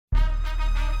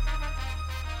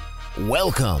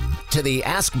Welcome to the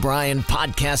Ask Brian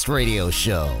podcast radio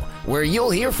show, where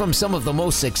you'll hear from some of the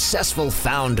most successful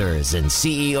founders and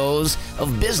CEOs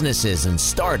of businesses and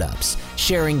startups,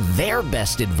 sharing their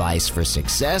best advice for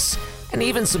success and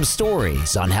even some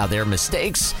stories on how their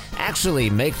mistakes actually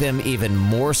make them even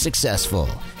more successful.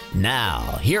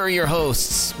 Now, here are your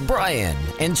hosts, Brian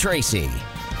and Tracy.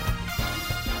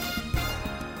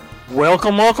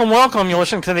 Welcome. You're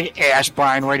listening to the Ask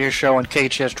Brian radio show on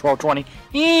KHS 1220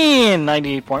 and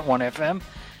 98.1 FM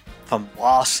from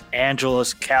Los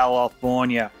Angeles,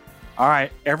 California. All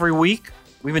right, every week,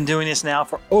 we've been doing this now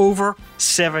for over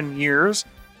 7 years.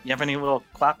 You have any little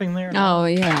clapping there? Oh,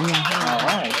 yeah. All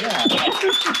right, yeah.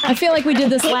 I feel like we did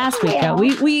this last week, though.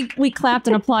 We clapped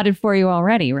and applauded for you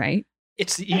already, right?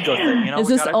 It's the ego thing, you know?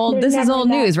 This is old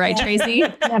news, right, Tracy?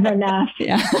 Never enough.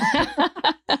 Yeah.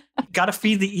 Got to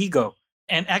feed the ego.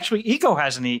 And actually, ego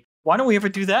has an E. Why don't we ever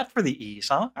do that for the E's,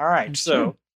 huh? All right,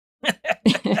 so.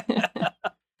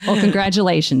 Well,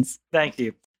 congratulations. Thank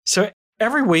you. So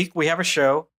every week we have a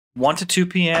show, 1 to 2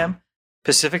 p.m.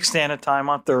 Pacific Standard Time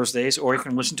on Thursdays, or you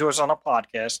can listen to us on a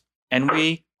podcast. And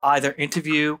we either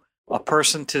interview a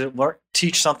person to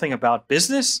teach something about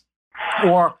business,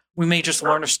 or we may just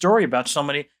learn a story about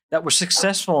somebody that was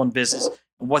successful in business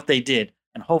and what they did.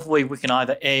 And hopefully we can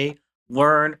either A,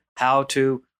 learn how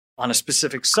to on a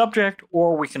specific subject,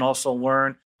 or we can also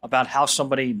learn about how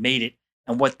somebody made it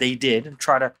and what they did and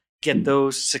try to get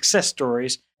those success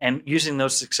stories, and using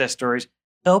those success stories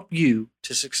help you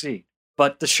to succeed.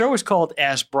 But the show is called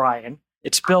Ask Brian.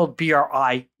 It's spelled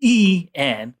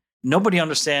B-R-I-E-N. Nobody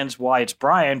understands why it's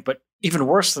Brian, but even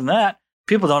worse than that,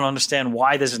 people don't understand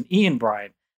why there's an E in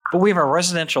Brian. But we have a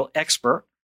residential expert.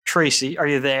 Tracy, are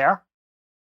you there?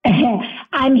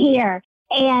 I'm here.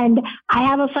 And I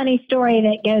have a funny story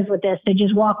that goes with this, so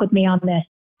just walk with me on this.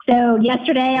 So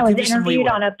yesterday I was interviewed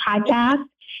on a podcast,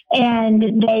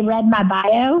 and they read my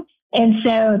bio. And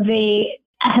so the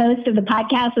host of the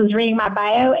podcast was reading my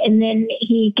bio, and then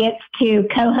he gets to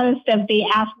co-host of the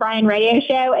Ask Brian radio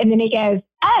show, and then he goes,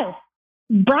 "Oh,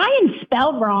 Brian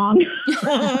spelled wrong."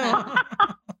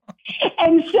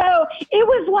 And so it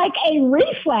was like a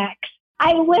reflex.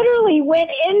 I literally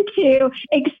went into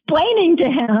explaining to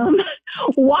him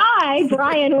why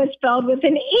Brian was spelled with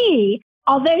an E.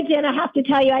 Although, Jen, I have to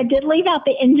tell you, I did leave out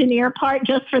the engineer part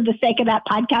just for the sake of that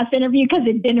podcast interview because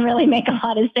it didn't really make a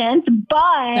lot of sense.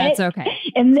 But that's okay.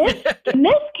 In this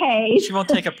case, she won't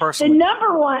take it personally. The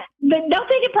number one, but don't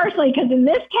take it personally, because in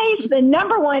this case, the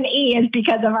number one E is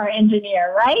because of our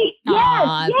engineer, right?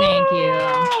 Aw, yes, thank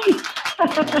you.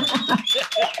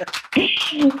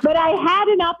 But I had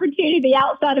an opportunity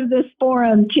outside of this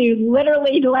forum to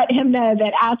literally let him know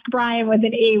that Ask Brian with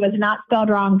an E was not spelled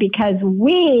wrong, because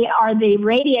we are the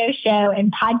radio show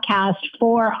and podcast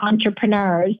for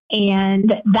entrepreneurs,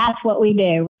 and that's what we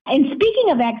do. And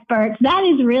speaking of experts, that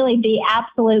is really the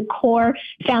absolute core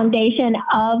foundation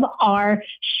of our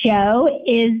show,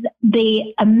 is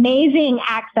the amazing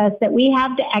access that we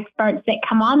have to experts that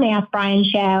come on the Ask Brian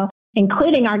show,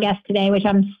 including our guest today, which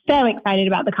I'm so excited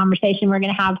about the conversation we're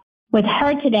going to have with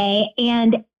her today.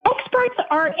 And experts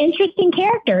are interesting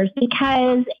characters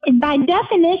because by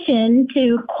definition,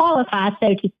 to qualify,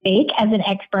 so to speak, as an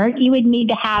expert, you would need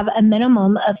to have a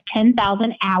minimum of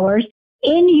 10,000 hours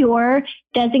in your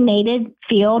designated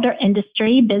field or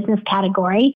industry business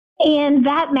category. And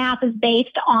that math is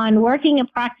based on working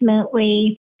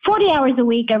approximately 40 hours a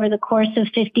week over the course of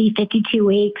 52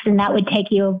 weeks. And that would take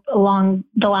you along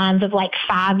the lines of like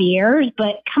 5 years.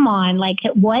 But come on, like,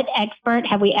 what expert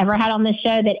have we ever had on this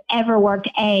show that ever worked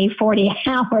 40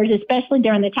 hours, especially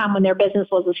during the time when their business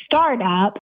was a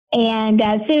startup? And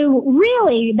so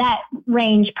really that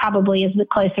range probably is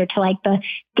closer to like the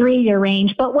 3-year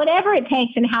range. But whatever it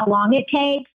takes and how long it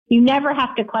takes, you never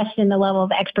have to question the level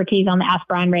of expertise on the Ask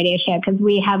Brian radio show, because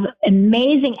we have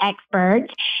amazing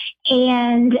experts.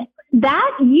 And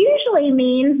that usually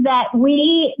means that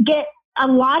we get a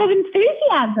lot of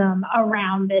enthusiasm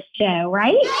around this show,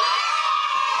 right?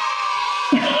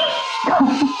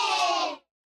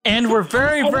 And we're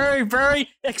very, very, very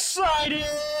excited.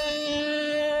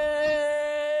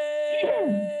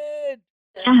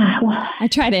 I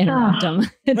tried to interrupt him.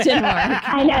 It didn't work.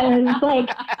 I know. It's like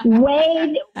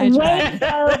Wade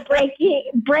so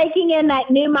breaking in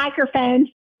that new microphone.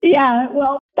 Yeah,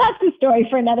 well, that's the story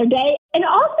for another day. And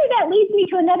also that leads me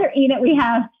to another E that we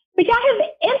have, which I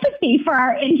have empathy for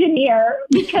our engineer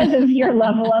because of your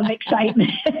level of excitement.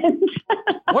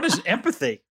 What is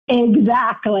empathy?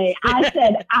 Exactly. I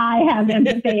said I have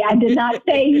empathy. I did not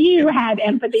say you had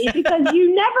empathy, because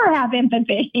you never have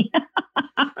empathy.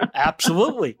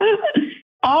 Absolutely.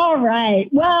 All right.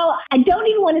 Well, I don't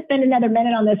even want to spend another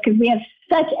minute on this because we have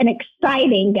such an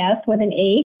exciting guest with an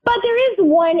E. But there is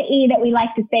one E that we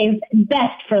like to save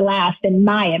best for last, in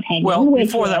my opinion. Well,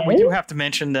 before that, we do have to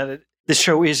mention that this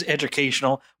show is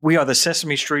educational. We are the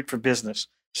Sesame Street for business.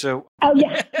 So. Oh,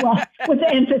 yeah. Well, with the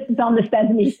emphasis on the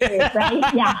Sesame Street,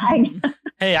 right? Yeah.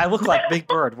 Hey, I look like Big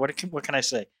Bird. What can I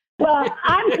say? Well,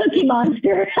 I'm Cookie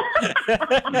Monster.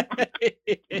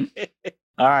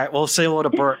 All right. Well, say hello to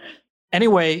Bert.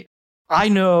 Anyway, I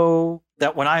know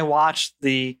that when I watched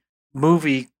the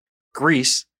movie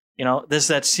Grease, there's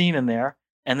that scene in there,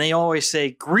 and they always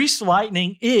say, Grease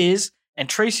lightning is, and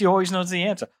Tracy always knows the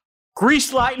answer.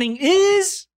 Grease lightning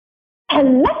is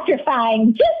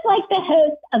electrifying, just like the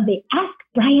host of the Ask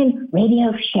Brian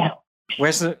radio show.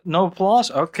 Where's the no applause?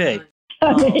 Okay.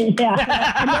 Yeah.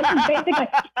 And that's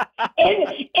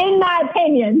basically, in my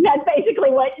opinion, that's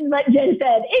basically what Jen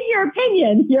said. In your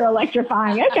opinion, you're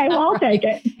electrifying. Okay, well, I'll take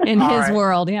it. In his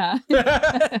world, yeah.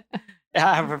 I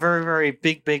have a very, very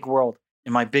big, big world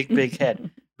in my big, big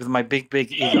head with my big,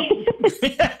 big ego.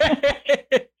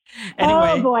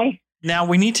 Anyway, oh, boy. Now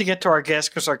we need to get to our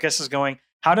guest because our guest is going,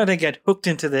 how did I get hooked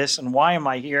into this and why am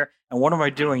I here and what am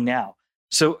I doing now?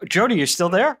 So, Jodi, you still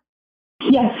there?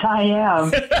 Yes, I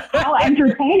am. How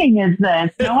entertaining is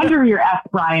this? No wonder you're Ask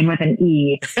Brian with an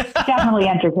E. Definitely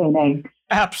entertaining.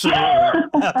 Absolutely.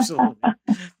 Absolutely.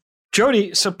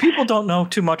 Jodi, so people don't know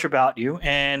too much about you.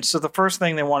 And so the first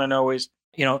thing they want to know is,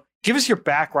 give us your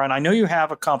background. I know you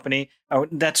have a company.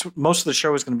 That's what most of the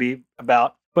show is going to be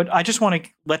about. But I just want to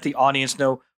let the audience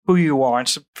know who you are. And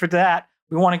so for that,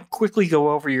 we want to quickly go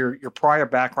over your prior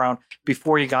background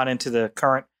before you got into the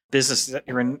current business that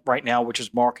you're in right now, which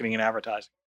is marketing and advertising.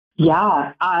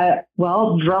 Yeah.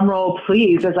 Well, drum roll,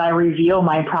 please, as I reveal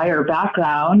my prior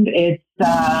background. It's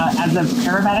as a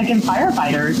paramedic and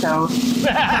firefighter. So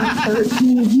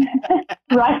 13,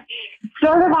 right,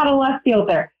 sort of out of left field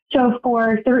there. So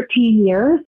for 13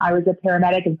 years, I was a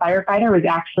paramedic and firefighter. I was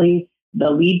actually the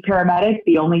lead paramedic,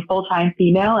 the only full-time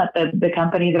female at the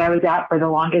company that I was at for the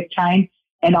longest time,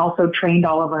 and also trained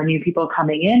all of our new people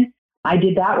coming in. I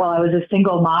did that while I was a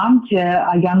single mom to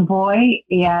a young boy.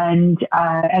 And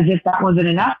as if that wasn't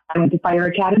enough, I went to fire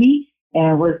academy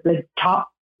and was the top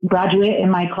graduate in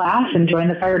my class and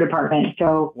joined the fire department.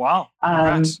 So wow,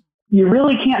 you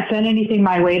really can't send anything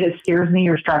my way that scares me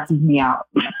or stresses me out.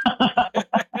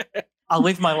 I'll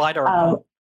leave my lighter on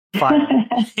fire.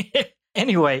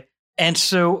 Anyway, and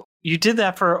so you did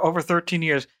that for over 13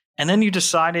 years. And then you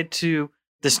decided to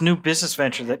this new business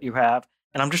venture that you have.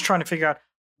 And I'm just trying to figure out,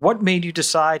 what made you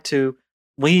decide to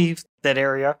leave that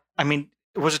area? I mean,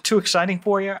 was it too exciting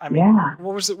for you? I mean, yeah.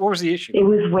 What was the issue? It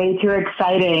was way too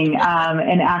exciting.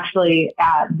 And actually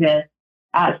at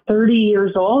 30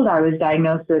 years old, I was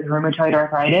diagnosed with rheumatoid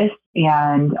arthritis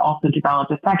and also developed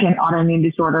a second autoimmune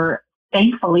disorder.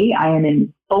 Thankfully, I am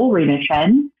in full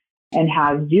remission and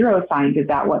have zero signs of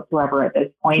that whatsoever at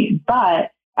this point. But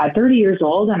at 30 years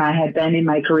old, and I had been in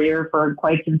my career for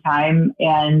quite some time,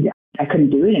 and I couldn't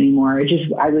do it anymore.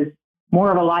 I was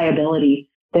more of a liability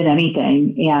than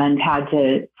anything and had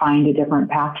to find a different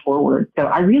path forward. So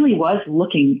I really was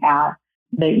looking at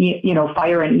the,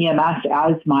 fire and EMS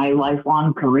as my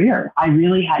lifelong career. I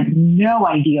really had no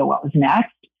idea what was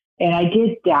next. And I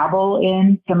did dabble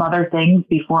in some other things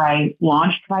before I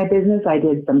launched my business. I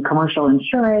did some commercial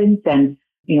insurance and,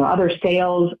 other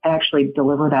sales. I actually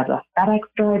delivered as a FedEx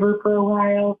driver for a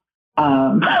while.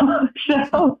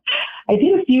 So I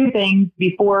did a few things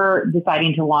before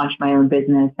deciding to launch my own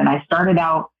business. And I started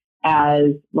out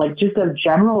as just a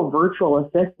general virtual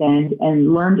assistant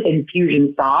and learned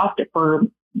Infusionsoft. For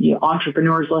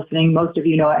entrepreneurs listening, most of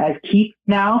you know it as Keep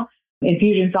now.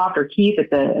 Infusionsoft or Keep,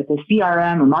 it's a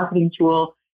CRM, a marketing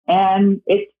tool, and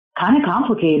it's kind of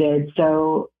complicated.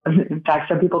 So in fact,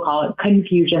 some people call it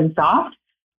Confusionsoft.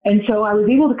 And so I was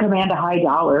able to command a high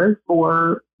dollar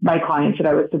for my clients that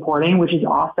I was supporting, which is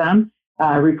awesome.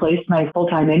 Replaced my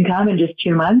full-time income in just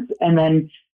 2 months, and then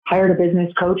hired a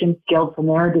business coach and scaled from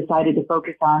there. Decided to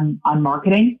focus on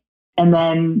marketing, and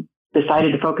then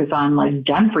decided to focus on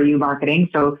done for you marketing.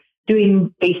 So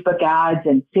doing Facebook ads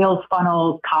and sales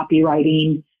funnels,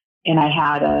 copywriting. And I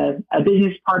had a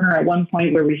business partner at one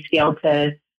point where we scaled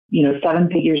to 7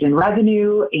 figures in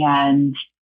revenue, and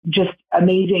just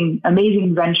amazing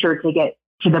venture to get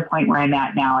to the point where I'm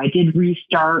at now. I did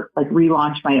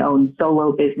relaunch my own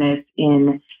solo business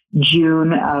in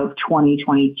June of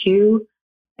 2022.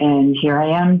 And here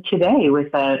I am today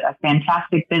with a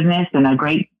fantastic business and a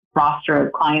great roster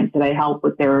of clients that I help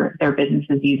with their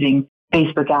businesses using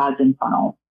Facebook ads and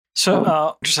funnels.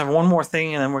 So just have one more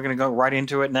thing, and then we're going to go right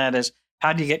into it. And that is,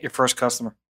 how do you get your first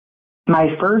customer?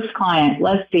 My first client,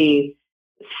 let's see,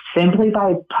 simply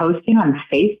by posting on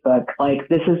Facebook, like,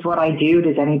 this is what I do.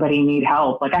 Does anybody need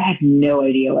help? Like, I had no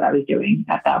idea what I was doing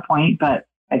at that point, but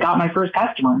I got my first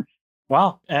customer.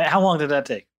 Wow. How long did that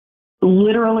take?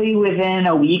 Literally within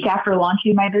a week after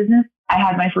launching my business, I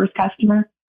had my first customer.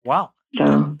 Wow.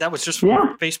 So that was just from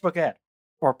a Facebook ad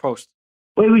or post?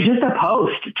 It was just a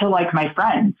post to like my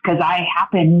friends because I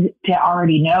happened to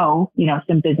already know,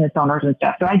 some business owners and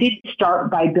stuff. So I did start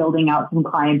by building out some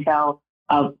clientele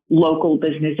of local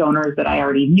business owners that I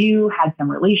already knew, had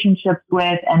some relationships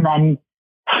with, and then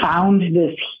found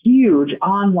this huge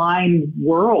online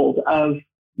world of,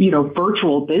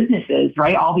 virtual businesses,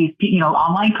 right? All these,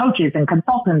 online coaches and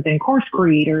consultants and course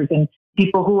creators and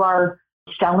people who are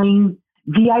selling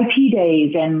VIP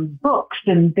days and books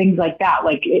and things like that.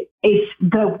 Like it's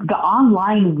the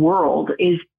online world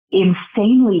is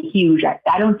insanely huge.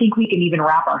 I don't think we can even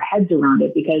wrap our heads around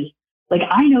it because like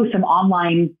I know some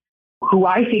online who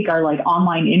I think are like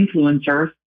online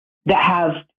influencers that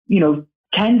have,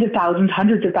 tens of thousands,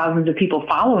 hundreds of thousands of people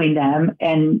following them.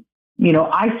 And,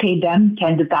 I've paid them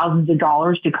tens of thousands of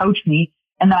dollars to coach me.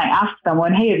 And then I ask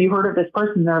someone, hey, have you heard of this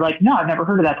person? They're like, no, I've never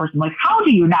heard of that person. Like, how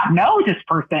do you not know this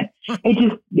person?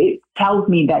 It tells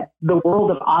me that the world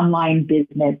of online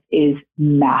business is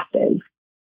massive.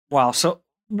 Wow. So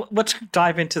let's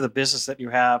dive into the business that you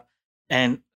have.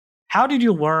 And how did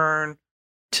you learn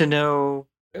to know,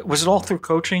 was it all through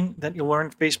coaching that you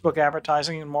learned Facebook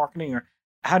advertising and marketing, or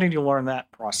how did you learn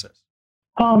that process?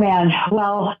 Oh, man.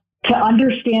 Well, to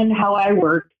understand how I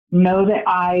work, know that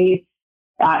I,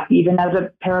 even as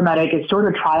a paramedic, it's sort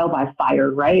of trial by fire,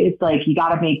 right? It's like you got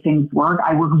to make things work.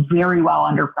 I work very well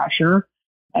under pressure.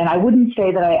 And I wouldn't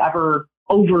say that I ever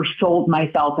oversold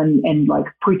myself and like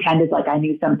pretended like I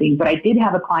knew something. But I did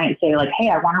have a client say like, hey,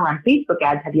 I want to run Facebook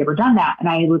ads. Have you ever done that? And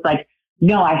I was like,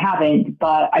 no, I haven't,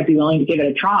 but I'd be willing to give it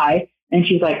a try. And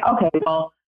she's like, okay,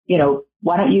 well,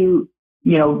 why don't you,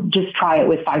 just try it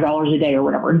with $5 a day or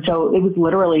whatever. And so it was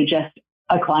literally just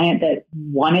a client that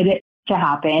wanted it to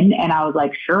happen. And I was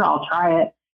like, sure, I'll try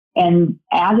it. And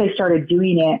as I started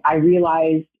doing it, I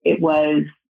realized it was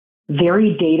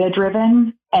very data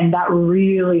driven. And that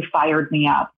really fired me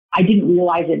up. I didn't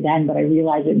realize it then, but I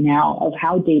realize it now of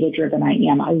how data driven I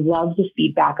am. I love the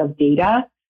feedback of data.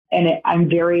 And I'm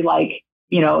very like,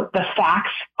 the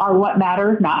facts are what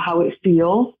matter, not how it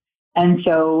feels. And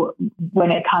so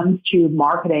when it comes to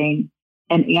marketing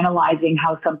and analyzing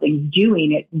how something's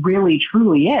doing, it really,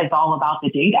 truly is all about the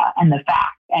data and the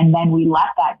facts. And then we let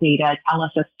that data tell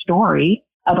us a story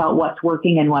about what's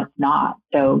working and what's not.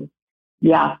 So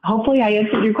yeah, hopefully I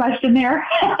answered your question there.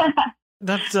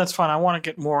 That's fine. I want to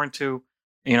get more into,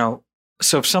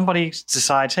 so if somebody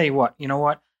decides, hey,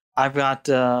 I've got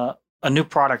a new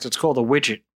product. It's called a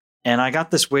widget. And I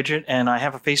got this widget and I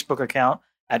have a Facebook account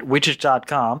at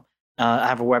widget.com. I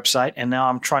have a website and now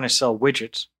I'm trying to sell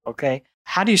widgets. Okay.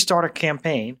 How do you start a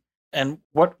campaign and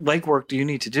what legwork do you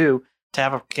need to do to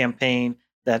have a campaign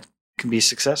that can be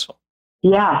successful?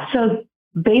 Yeah. So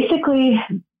basically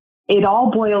it all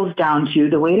boils down to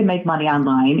the way to make money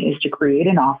online is to create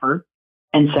an offer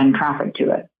and send traffic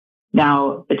to it.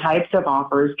 Now, the types of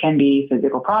offers can be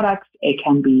physical products. It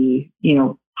can be,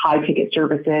 high ticket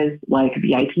services like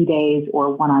VIP days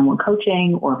or one-on-one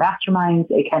coaching or masterminds.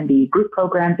 It can be group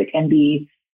programs. It can be,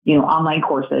 online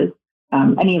courses,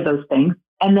 any of those things.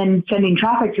 And then sending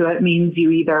traffic to it means you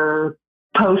either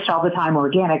post all the time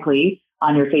organically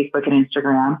on your Facebook and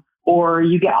Instagram, or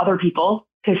you get other people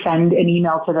to send an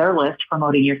email to their list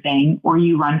promoting your thing, or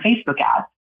you run Facebook ads.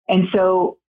 And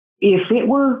so if it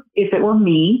were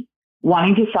me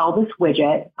wanting to sell this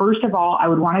widget, first of all, I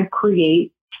would want to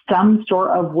create some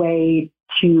sort of way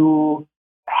to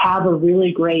have a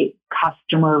really great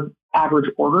customer average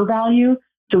order value.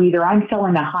 So either I'm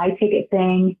selling a high ticket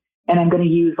thing and I'm going to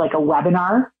use like a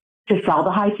webinar to sell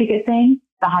the high ticket thing,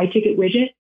 the high ticket widget,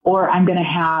 or I'm going to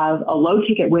have a low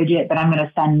ticket widget, but I'm going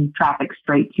to send traffic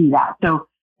straight to that. So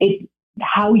it's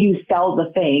how you sell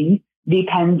the thing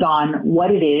depends on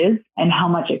what it is and how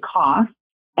much it costs.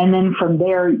 And then from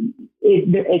there,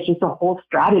 it's just a whole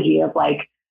strategy of like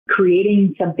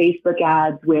creating some Facebook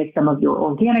ads with some of your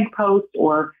organic posts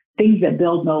or things that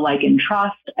build know, like, and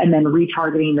trust, and then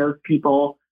retargeting those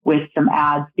people with some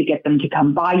ads to get them to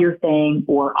come buy your thing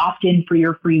or opt in for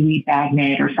your free lead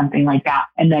magnet or something like that.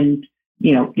 And then,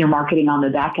 your marketing on the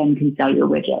back end can sell your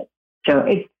widget. So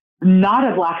it's not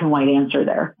a black and white answer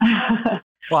there.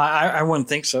 Well, I wouldn't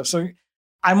think so. So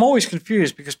I'm always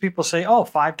confused because people say, oh,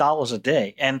 $5 a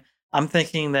day. And I'm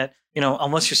thinking that,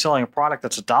 unless you're selling a product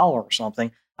that's $1 or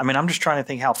something, I'm just trying to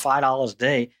think how $5 a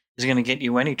day is going to get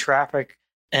you any traffic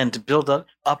and to build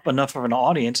up enough of an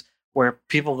audience where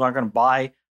people are going to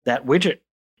buy that widget.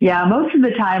 Yeah, most of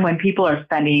the time when people are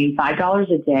spending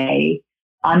 $5 a day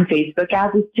on Facebook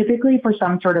ads, it's typically for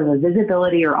some sort of a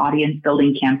visibility or audience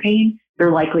building campaign.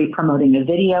 They're likely promoting a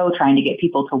video, trying to get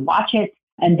people to watch it,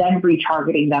 and then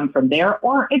retargeting them from there.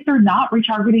 Or if they're not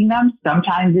retargeting them,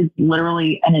 sometimes it's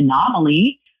literally an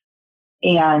anomaly.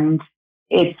 And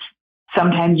it's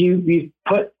sometimes you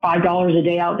put $5 a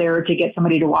day out there to get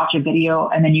somebody to watch a video,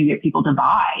 and then you get people to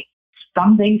buy.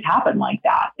 Some things happen like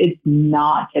that. It's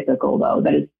not typical, though.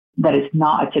 That is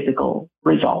not a typical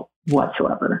result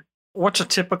whatsoever. What's a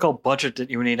typical budget that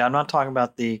you would need? I'm not talking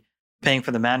about the paying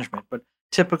for the management, but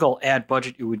typical ad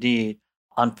budget you would need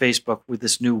on Facebook with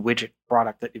this new widget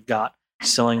product that you've got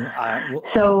selling.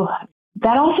 So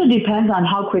that also depends on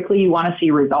how quickly you want to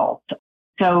see results.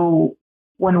 So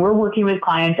when we're working with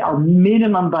clients, our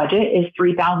minimum budget is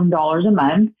 $3,000 a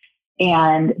month.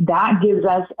 And that gives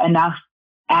us enough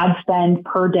ad spend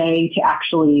per day to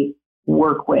actually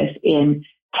work with in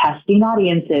testing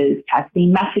audiences,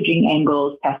 testing messaging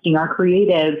angles, testing our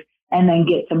creative, and then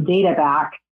get some data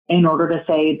back in order to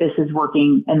say, this is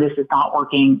working and this is not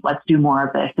working. Let's do more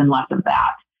of this and less of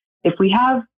that. If we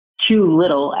have too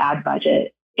little ad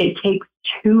budget, it takes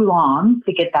too long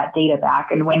to get that data back.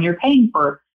 And when you're paying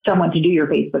for someone to do your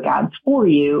Facebook ads for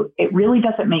you, it really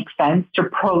doesn't make sense to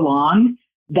prolong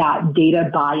that data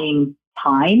buying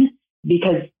time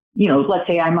because, let's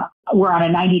say we're on a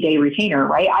 90-day retainer,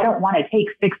 right? I don't want to take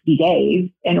 60 days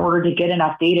in order to get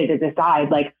enough data to decide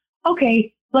like,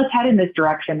 okay, let's head in this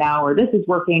direction now, or this is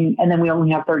working. And then we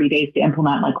only have 30 days to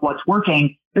implement like what's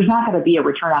working. There's not going to be a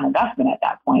return on investment at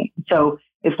that point. So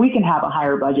if we can have a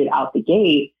higher budget out the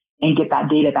gate and get that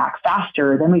data back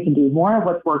faster, then we can do more of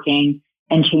what's working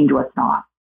and change what's not.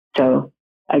 So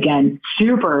again,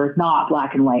 super not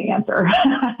black and white answer.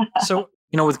 So,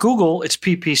 with Google, it's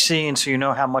PPC. And so you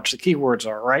know how much the keywords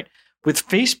are, right? With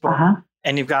Facebook,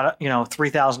 and you've got a,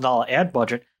 $3,000 ad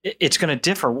budget, it's going to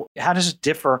differ. How does it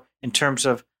differ in terms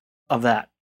of that?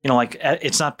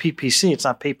 It's not PPC, it's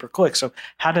not pay-per-click. So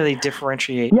how do they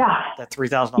differentiate that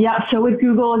 $3,000? Yeah, so with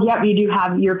Google, you do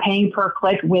have, you're paying per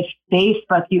click. With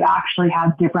Facebook, you actually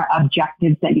have different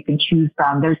objectives that you can choose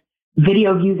from. There's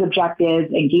video views objectives,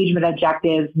 engagement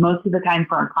objectives. Most of the time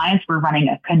for our clients, we're running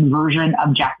a conversion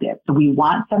objective. So we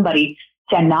want somebody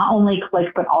to not only click,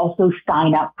 but also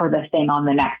sign up for the thing on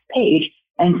the next page.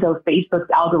 And so Facebook's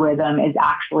algorithm is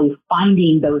actually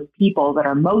finding those people that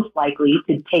are most likely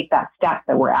to take that step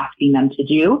that we're asking them to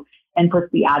do and put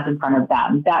the ads in front of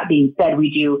them. That being said, we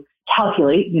do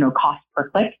calculate, cost per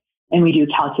click, and we do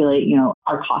calculate,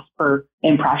 our cost per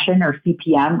impression or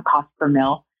CPM, cost per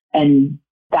mil. And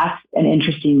that's an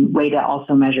interesting way to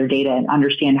also measure data and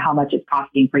understand how much it's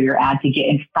costing for your ad to get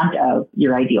in front of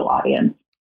your ideal audience.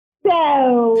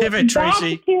 So pivot,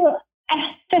 Tracy.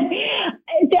 I'm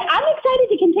excited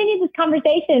to continue this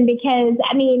conversation because,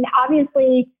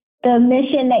 obviously the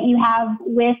mission that you have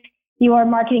with your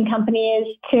marketing company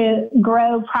is to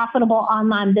grow profitable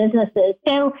online businesses.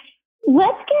 So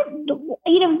let's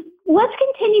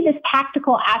continue this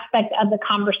tactical aspect of the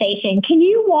conversation. Can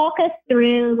you walk us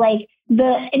through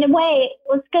in a way,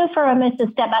 let's go for almost a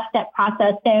step-by-step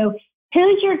process. So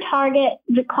who's your target,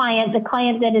 the client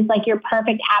that is like your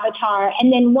perfect avatar?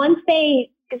 And then once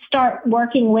they start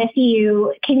working with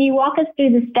you, can you walk us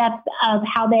through the steps of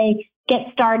how they get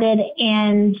started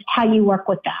and how you work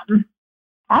with them?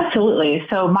 Absolutely.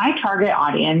 So my target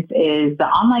audience is the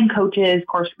online coaches,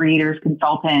 course creators,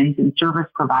 consultants, and service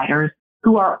providers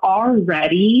who are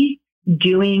already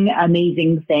doing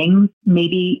amazing things,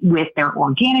 maybe with their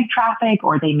organic traffic,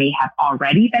 or they may have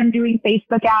already been doing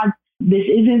Facebook ads. This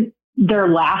isn't their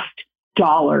last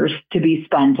dollars to be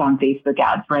spent on Facebook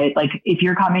ads, right? Like if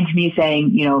you're coming to me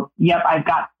saying, yep, I've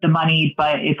got the money,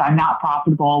 but if I'm not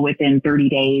profitable within 30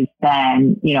 days,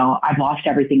 then, I've lost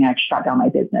everything and I've shut down my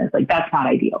business. Like that's not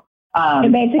ideal.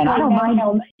 Basically, and I don't mind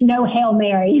no Hail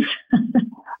Marys.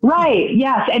 Right.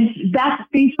 Yes. And that's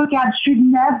Facebook ads should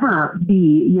never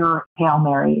be your Hail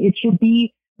Mary. It should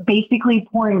be basically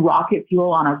pouring rocket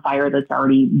fuel on a fire that's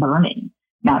already burning.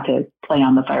 Not to play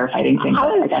on the firefighting thing.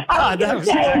 Was that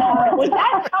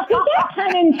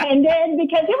pun intended?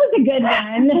 Because it was a good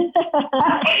one.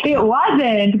 It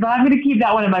wasn't, but I'm going to keep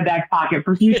that one in my back pocket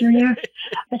for future use.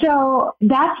 So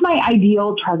that's my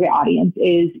ideal target audience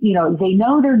is, they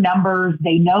know their numbers,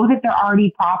 they know that they're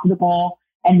already profitable,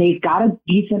 and they've got a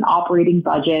decent operating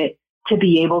budget to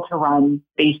be able to run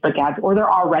Facebook ads, or they're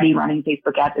already running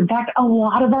Facebook ads. In fact, a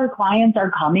lot of our clients are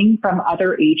coming from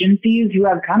other agencies who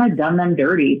have kind of done them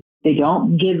dirty. They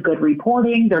don't give good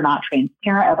reporting. They're not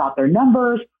transparent about their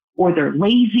numbers, or they're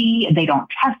lazy and they don't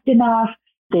test enough.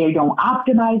 they don't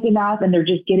optimize enough, and they're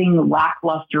just getting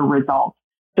lackluster results.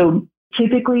 So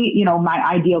typically, my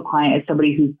ideal client is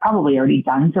somebody who's probably already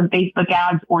done some Facebook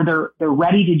ads, or they're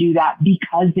ready to do that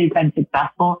because they've been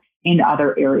successful in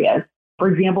other areas.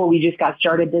 For example, we just got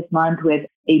started this month with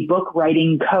a book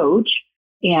writing coach,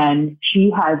 and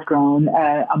she has grown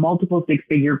a multiple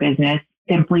six-figure business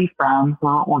simply from her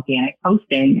organic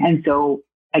posting. And so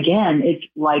again, it's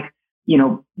like,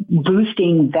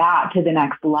 boosting that to the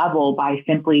next level by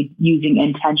simply using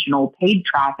intentional paid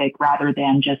traffic rather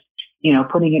than just,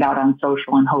 putting it out on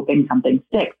social and hoping something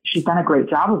sticks. She's done a great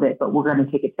job of it, but we're going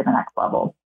to take it to the next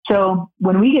level. So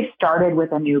when we get started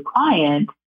with a new client,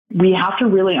 we have to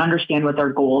really understand what their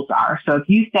goals are. So if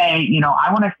you say,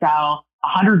 I want to sell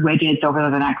 100 widgets over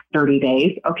the next 30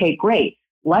 days, okay, great.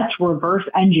 Let's reverse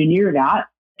engineer that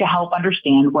to help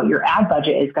understand what your ad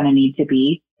budget is going to need to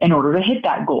be in order to hit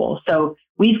that goal. So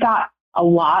we've got a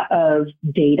lot of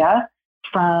data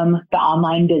from the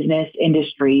online business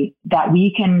industry that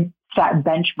we can set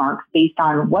benchmarks based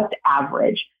on what's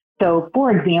average. So for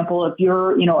example, if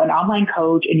you're, an online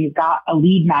coach and you've got a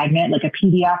lead magnet, like a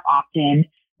PDF opt-in,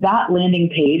 that landing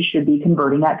page should be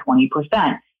converting at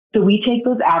 20%. So we take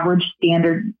those average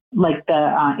standard, like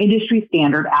the industry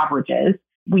standard averages.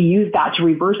 We use that to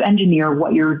reverse engineer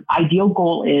what your ideal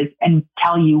goal is and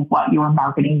tell you what your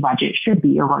marketing budget should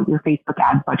be or what your Facebook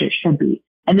ad budget should be.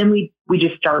 And then we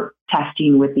just start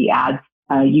testing with the ads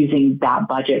using that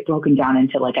budget broken down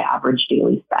into like an average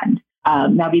daily spend.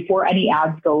 Now, before any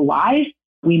ads go live,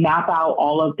 we map out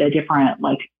all of the different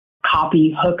like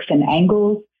copy hooks and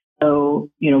angles. So,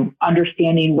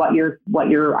 understanding what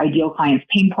your ideal client's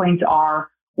pain points are,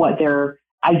 what their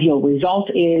ideal result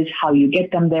is, how you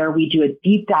get them there. We do a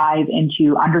deep dive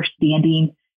into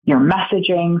understanding your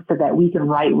messaging so that we can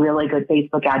write really good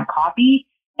Facebook ad copy.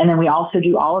 And then we also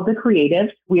do all of the creatives.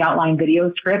 We outline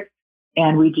video scripts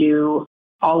and we do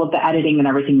all of the editing and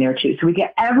everything there too. So we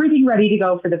get everything ready to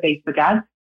go for the Facebook ads.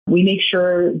 We make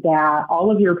sure that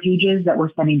all of your pages that we're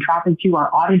sending traffic to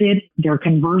are audited, they're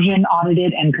conversion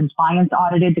audited and compliance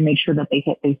audited to make sure that they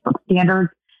hit Facebook standards.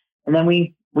 And then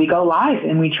we go live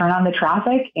and we turn on the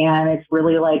traffic, and it's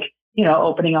really like,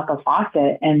 opening up a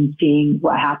faucet and seeing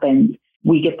what happens.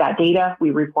 We get that data,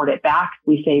 we report it back,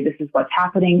 we say, this is what's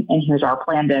happening, and here's our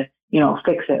plan to,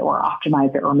 fix it or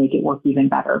optimize it or make it work even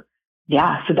better.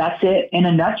 Yeah, so that's it in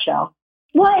a nutshell.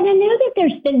 Well, and I know that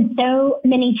there's been so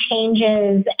many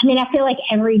changes. I mean, I feel like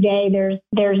every day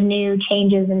there's new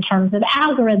changes in terms of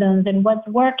algorithms and what's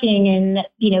working, and,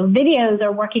 videos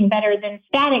are working better than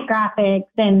static graphics,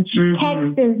 and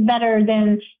text is better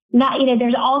than not,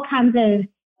 there's all kinds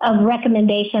of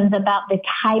recommendations about the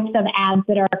types of ads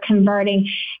that are converting.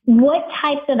 What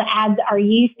types of ads are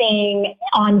you seeing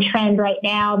on trend right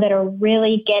now that are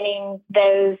really getting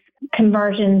those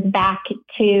conversions back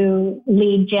to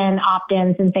lead gen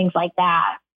opt-ins and things like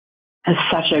that? That's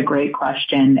such a great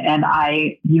question. And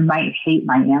you might hate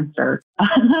my answer.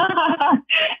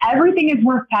 Everything is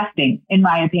worth testing, in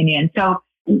my opinion. So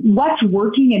what's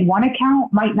working in one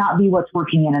account might not be what's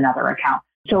working in another account.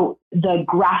 So the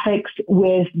graphics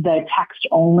with the text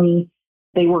only,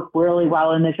 they work really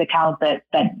well in this account that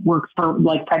works for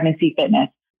like pregnancy fitness.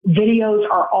 Videos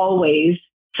are always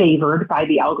favored by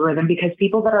the algorithm because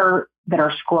people that are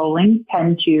scrolling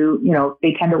tend to,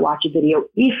 they tend to watch a video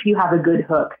if you have a good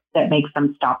hook that makes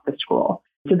them stop the scroll.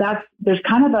 So there's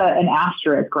kind of an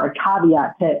asterisk or a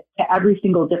caveat to every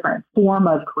single different form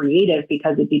of creative,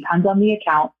 because it depends on the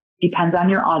account, depends on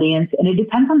your audience, and it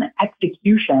depends on the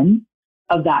execution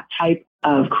of that type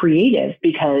of creative,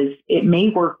 because it may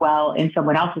work well in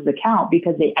someone else's account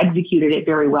because they executed it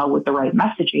very well with the right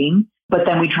messaging. But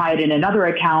then we try it in another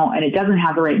account and it doesn't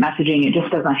have the right messaging. It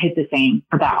just doesn't hit the same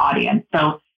for that audience.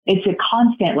 So it's a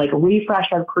constant like refresh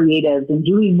of creatives and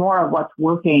doing more of what's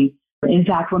working. In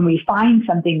fact, when we find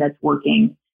something that's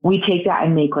working, we take that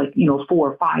and make 4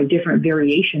 or 5 different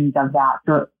variations of that.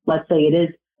 So let's say it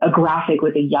is a graphic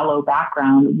with a yellow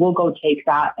background. We'll go take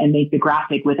that and make the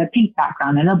graphic with a pink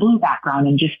background and a blue background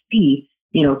and just see,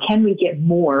 can we get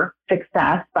more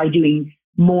success by doing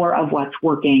more of what's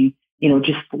working,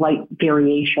 just slight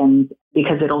variations,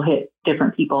 because it'll hit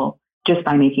different people just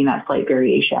by making that slight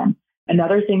variation.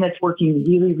 Another thing that's working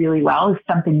really, really well is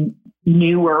something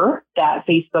newer that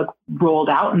Facebook rolled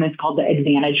out, and it's called the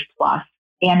Advantage Plus.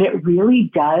 And it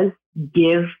really does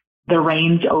give the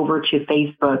reins over to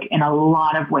Facebook in a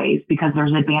lot of ways, because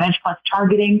there's Advantage Plus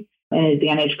targeting and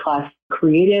Advantage Plus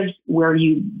creatives, where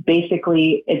you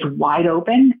basically, it's wide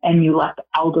open and you let the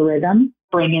algorithm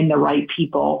bring in the right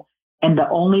people. And the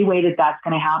only way that that's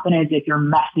going to happen is if your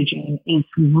messaging is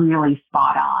really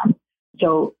spot on.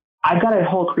 So I've got a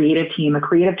whole creative team, a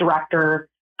creative director,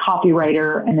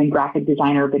 copywriter, and then graphic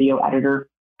designer, video editor.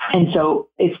 And so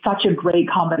it's such a great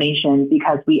combination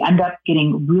because we end up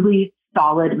getting really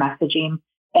solid messaging.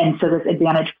 And so this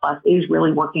Advantage Plus is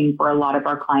really working for a lot of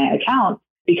our client accounts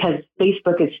because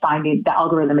Facebook is finding, the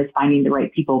algorithm is finding the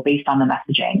right people based on the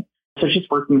messaging. So it's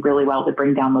just working really well to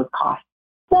bring down those costs.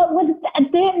 So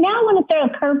now I want to throw a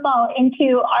curveball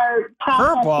into our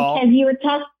process because you were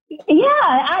talking. Yeah,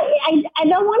 I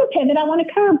don't want to pivot. I want a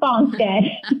curveball instead.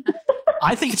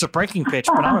 I think it's a breaking pitch,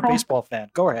 but I'm a baseball fan.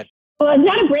 Go ahead. Well, it's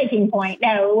not a breaking point.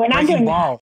 No, we're not doing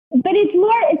that. But it's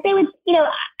more, so it's,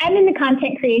 I'm in the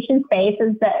content creation space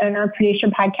as the owner of Producer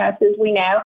Podcast, as we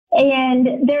know.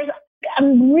 And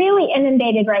I'm really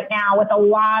inundated right now with a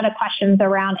lot of questions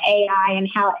around AI and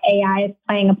how AI is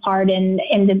playing a part in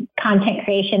the content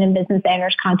creation and business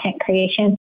owners' content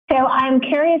creation. So I'm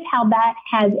curious how that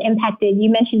has impacted. You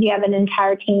mentioned you have an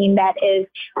entire team that is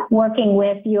working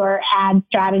with your ad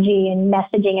strategy and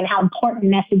messaging and how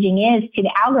important messaging is to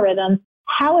the algorithm.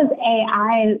 How is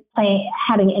AI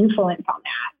having influence on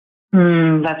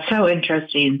that? That's so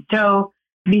interesting. So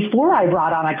before I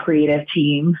brought on a creative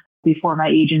team, before my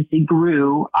agency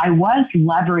grew, I was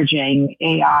leveraging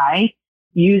AI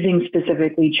using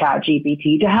specifically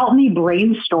ChatGPT to help me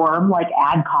brainstorm like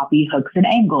ad copy hooks and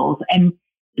angles. And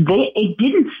it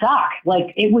didn't suck.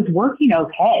 Like it was working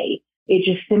okay. It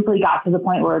just simply got to the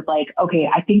point where it's like, okay,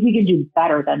 I think we can do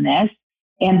better than this.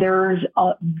 And there's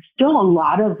still a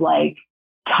lot of like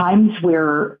times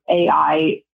where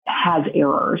AI has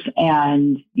errors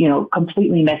and,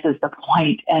 completely misses the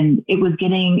point. And it was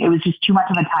just too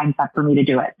much of a time suck for me to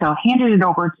do it. So handed it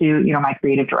over to, my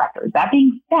creative directors. That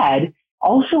being said,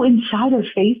 also inside of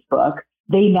Facebook,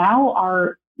 they now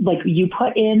are like, you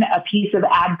put in a piece of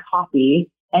ad copy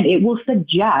and it will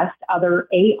suggest other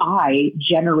AI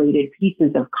generated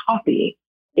pieces of copy.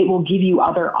 It will give you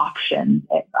other options.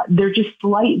 They're just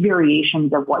slight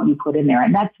variations of what you put in there.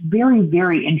 And that's very,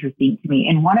 very interesting to me.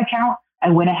 In one account, I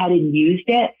went ahead and used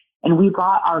it, and we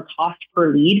brought our cost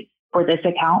per lead for this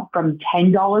account from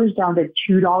 $10 down to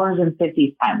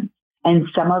 $2.50. And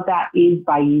some of that is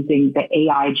by using the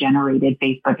AI generated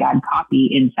Facebook ad copy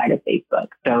inside of Facebook.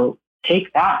 So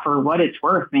take that for what it's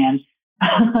worth, man.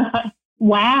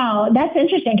 Wow, that's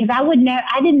interesting because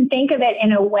I didn't think of it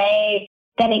in a way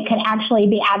that it could actually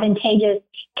be advantageous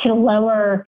to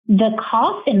lower the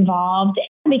cost involved.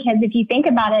 Because if you think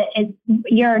about it,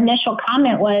 your initial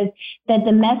comment was that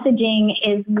the messaging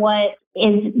is what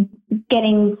is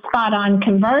getting spot on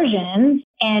conversions.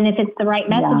 And if it's the right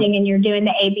messaging and you're doing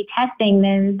the A/B testing,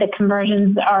 then the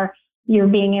conversions you're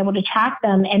being able to track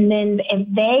them. And then if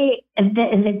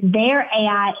it's their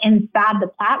AI inside the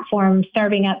platform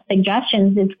serving up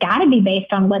suggestions, it's got to be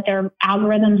based on what their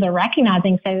algorithms are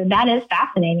recognizing. So that is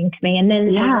fascinating to me. And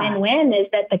then the win-win is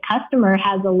that the customer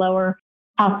has a lower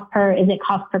cost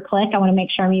per click? I want to make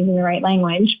sure I'm using the right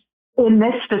language. In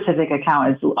this specific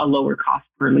account, it's a lower cost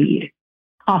per lead.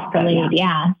 Cost per lead,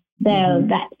 yeah.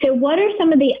 So what are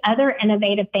some of the other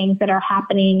innovative things that are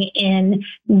happening in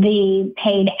the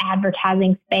paid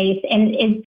advertising space?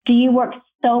 And do you work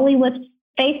solely with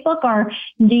Facebook or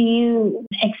do you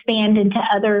expand into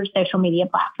other social media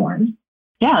platforms?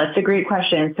 Yeah, that's a great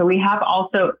question. So we have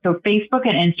so Facebook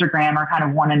and Instagram are kind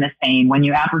of one and the same. When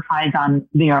you advertise on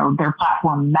their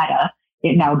platform Meta,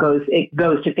 it goes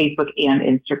to Facebook and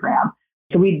Instagram.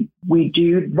 So we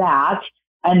do that.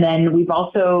 And then we've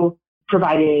also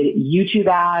provided YouTube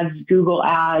ads, Google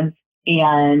ads,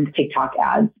 and TikTok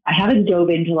ads. I haven't dove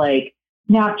into like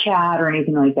Snapchat or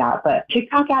anything like that, but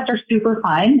TikTok ads are super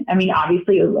fun. I mean,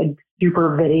 obviously like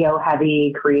super video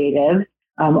heavy creative,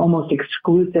 almost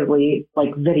exclusively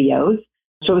like videos.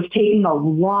 So it's taking a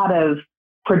lot of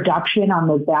production on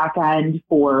the back end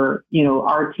for,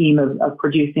 our team of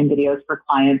producing videos for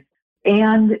clients.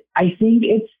 And I think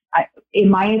in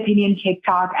my opinion,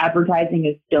 TikTok advertising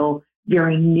is still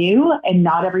very new and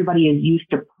not everybody is used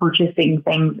to purchasing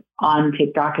things on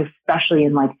TikTok, especially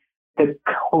in like the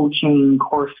coaching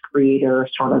course creator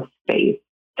sort of space.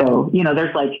 So,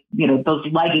 there's like, those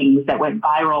leggings that went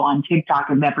viral on TikTok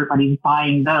and everybody's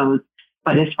buying those.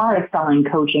 But as far as selling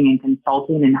coaching and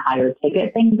consulting and higher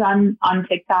ticket things on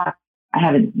TikTok, I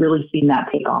haven't really seen that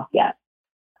take off yet.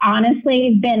 Honestly,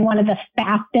 it's been one of the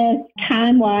fastest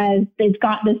time-wise. This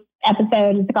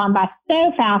episode has gone by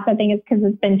so fast. I think it's because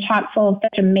it's been chock full of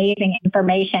such amazing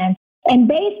information. And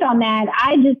based on that,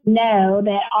 I just know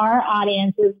that our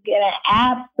audience is going to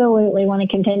absolutely want to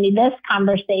continue this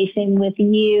conversation with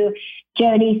you,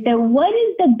 Jodi. So what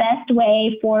is the best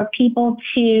way for people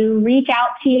to reach out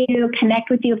to you, connect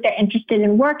with you if they're interested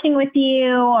in working with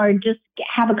you, or just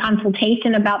have a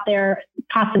consultation about their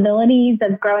possibilities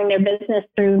of growing their business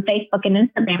through Facebook and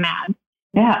Instagram ads?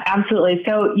 Yeah, absolutely.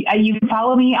 So you can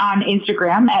follow me on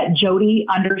Instagram at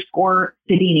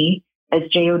Jodi_Sodini. That's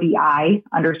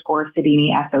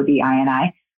JODI_Sodini,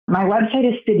 SODINI. My website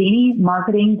is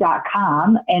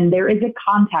SodiniMarketing.com, and there is a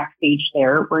contact page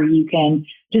there where you can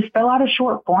just fill out a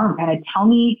short form, kind of tell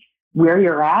me where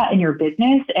you're at in your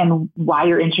business and why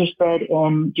you're interested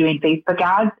in doing Facebook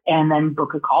ads, and then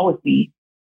book a call with me.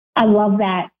 I love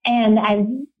that. And I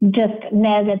just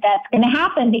know that that's going to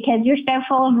happen because you're so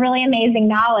full of really amazing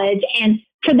knowledge. And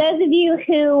for those of you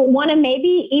who want to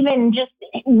maybe even just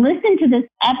listen to this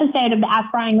episode of the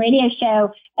Ask Brian radio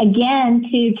show again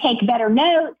to take better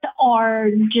notes or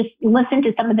just listen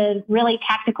to some of the really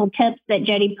tactical tips that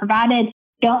Jodi provided,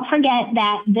 don't forget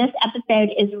that this episode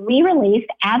is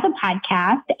re-released as a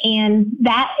podcast, and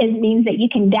that means that you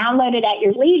can download it at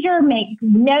your leisure, make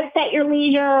notes at your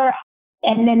leisure,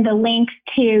 and then the links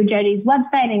to Jodi's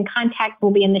website and contacts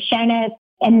will be in the show notes.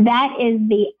 And that is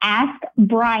the Ask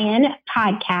Brian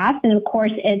podcast. And of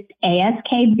course, it's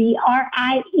AskBrien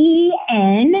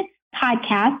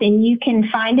podcast. And you can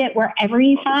find it wherever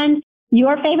you find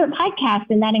your favorite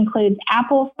podcast. And that includes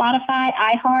Apple, Spotify,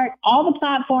 iHeart, all the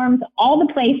platforms, all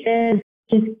the places.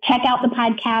 Just check out the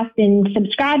podcast and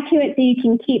subscribe to it so you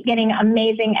can keep getting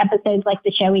amazing episodes like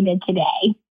the show we did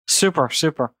today. Super,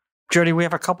 super. Jodi, we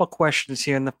have a couple of questions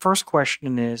here. And the first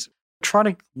question is, try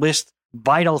to list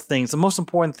vital things, the most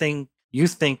important thing you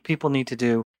think people need to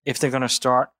do if they're going to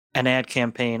start an ad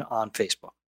campaign on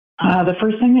Facebook. The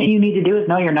first thing that you need to do is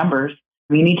know your numbers.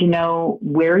 You need to know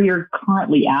where you're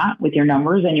currently at with your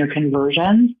numbers and your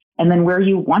conversions, and then where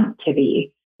you want to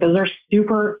be. Those are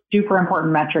super, super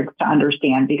important metrics to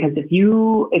understand, because if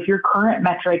your current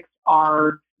metrics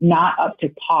are not up to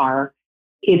par,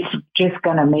 it's just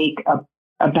going to make a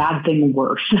bad thing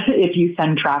worse if you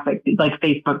send traffic, like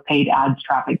Facebook paid ads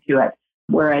traffic to it.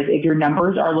 Whereas if your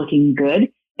numbers are looking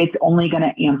good, it's only going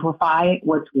to amplify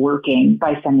what's working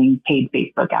by sending paid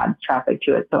Facebook ads traffic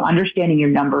to it. So understanding your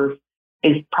numbers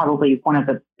is probably one of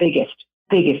the biggest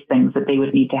things that they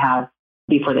would need to have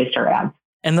before they start ads.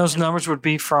 And those numbers would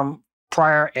be from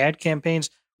prior ad campaigns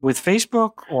with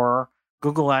Facebook or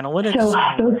Google Analytics? So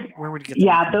where would you get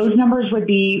that? Those numbers would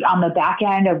be on the back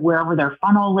end of wherever their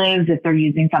funnel lives. If they're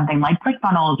using something like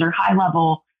ClickFunnels or High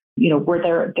Level,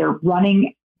 where they're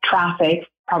running traffic,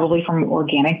 probably from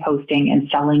organic posting and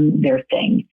selling their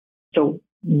thing. So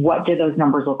what do those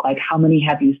numbers look like? How many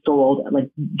have you sold? Like,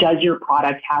 does your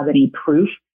product have any proof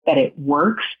that it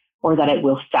works or that it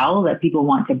will sell, that people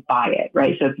want to buy it,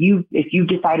 right? So if you've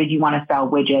decided you want to sell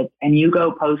widgets and you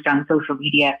go post on social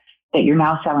media that you're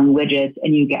now selling widgets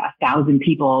and you get 1,000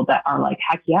 people that are like,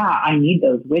 heck yeah, I need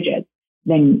those widgets,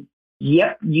 then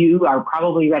yep, you are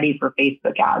probably ready for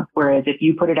Facebook ads. Whereas if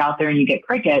you put it out there and you get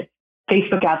crickets,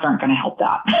 Facebook ads aren't going to help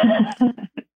that.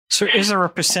 So is there a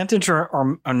percentage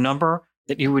or a number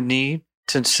that you would need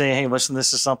to say, hey, listen,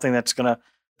 this is something that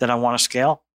I want to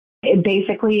scale?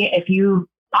 Basically,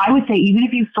 I would say even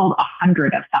if you sold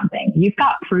 100 of something, you've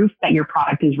got proof that your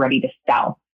product is ready to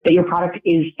sell, that your product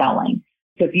is selling.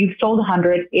 So if you've sold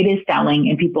 100, it is selling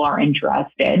and people are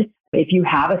interested. If you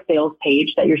have a sales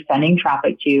page that you're sending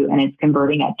traffic to and it's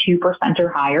converting at 2% or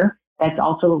higher, that's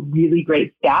also a really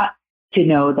great stat to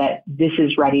know that this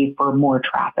is ready for more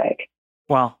traffic.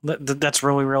 Wow, that's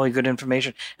really, really good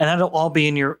information. And that'll all be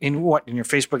in your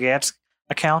Facebook ads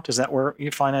account? Is that where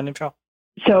you find that info?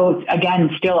 So again,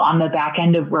 still on the back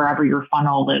end of wherever your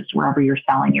funnel lives, wherever you're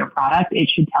selling your product, it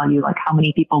should tell you like how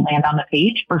many people land on the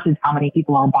page versus how many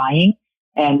people are buying.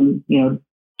 And, a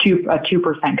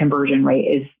 2% conversion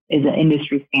rate is an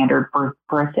industry standard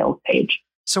for a sales page.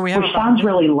 So we have which sounds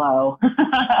really low.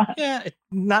 Yeah,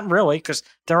 not really, because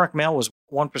direct mail was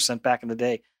 1% back in the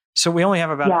day. So we only have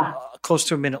about close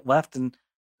to a minute left. And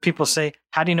people say,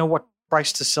 how do you know what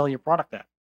price to sell your product at?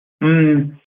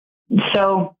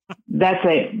 So that's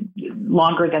a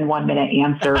longer than 1 minute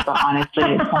answer, but honestly,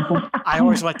 it's something I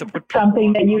always like to put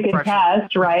something that you can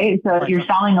test, right? So if you're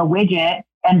selling a widget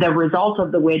and the result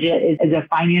of the widget is a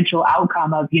financial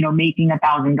outcome of, making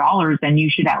 $1,000, then you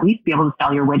should at least be able to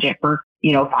sell your widget for,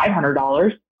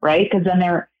 $500, right? Because then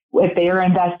if they are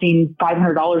investing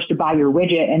 $500 to buy your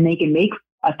widget and they can make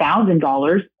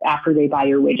 $1,000 after they buy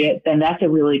your widget, then that's a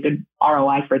really good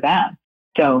ROI for them.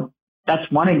 So that's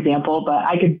one example, but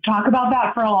I could talk about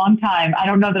that for a long time. I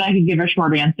don't know that I can give a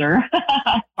short answer.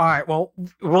 All right. Well,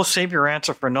 we'll save your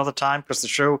answer for another time because the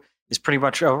show is pretty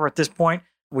much over at this point.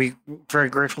 We're very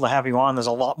grateful to have you on. There's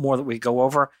a lot more that we go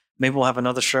over. Maybe we'll have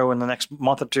another show in the next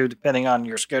month or two, depending on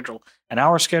your schedule and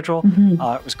our schedule.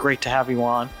 It was great to have you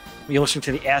on. You're listening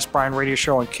to the Ask Brian radio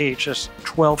show on KHS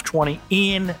 1220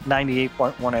 in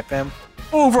 98.1 FM.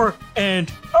 Over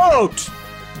and out!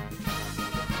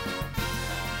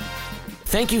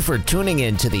 Thank you for tuning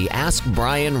in to the Ask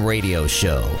Brian radio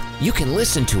show. You can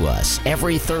listen to us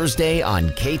every Thursday on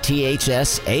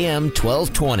KTHS AM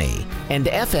 1220 and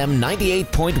FM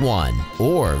 98.1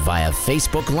 or via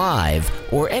Facebook Live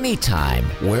or anytime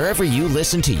wherever you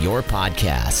listen to your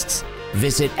podcasts.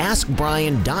 Visit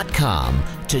AskBrian.com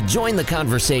to join the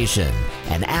conversation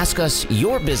and ask us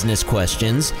your business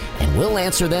questions, and we'll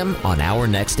answer them on our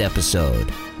next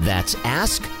episode. That's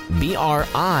AskBrien.com.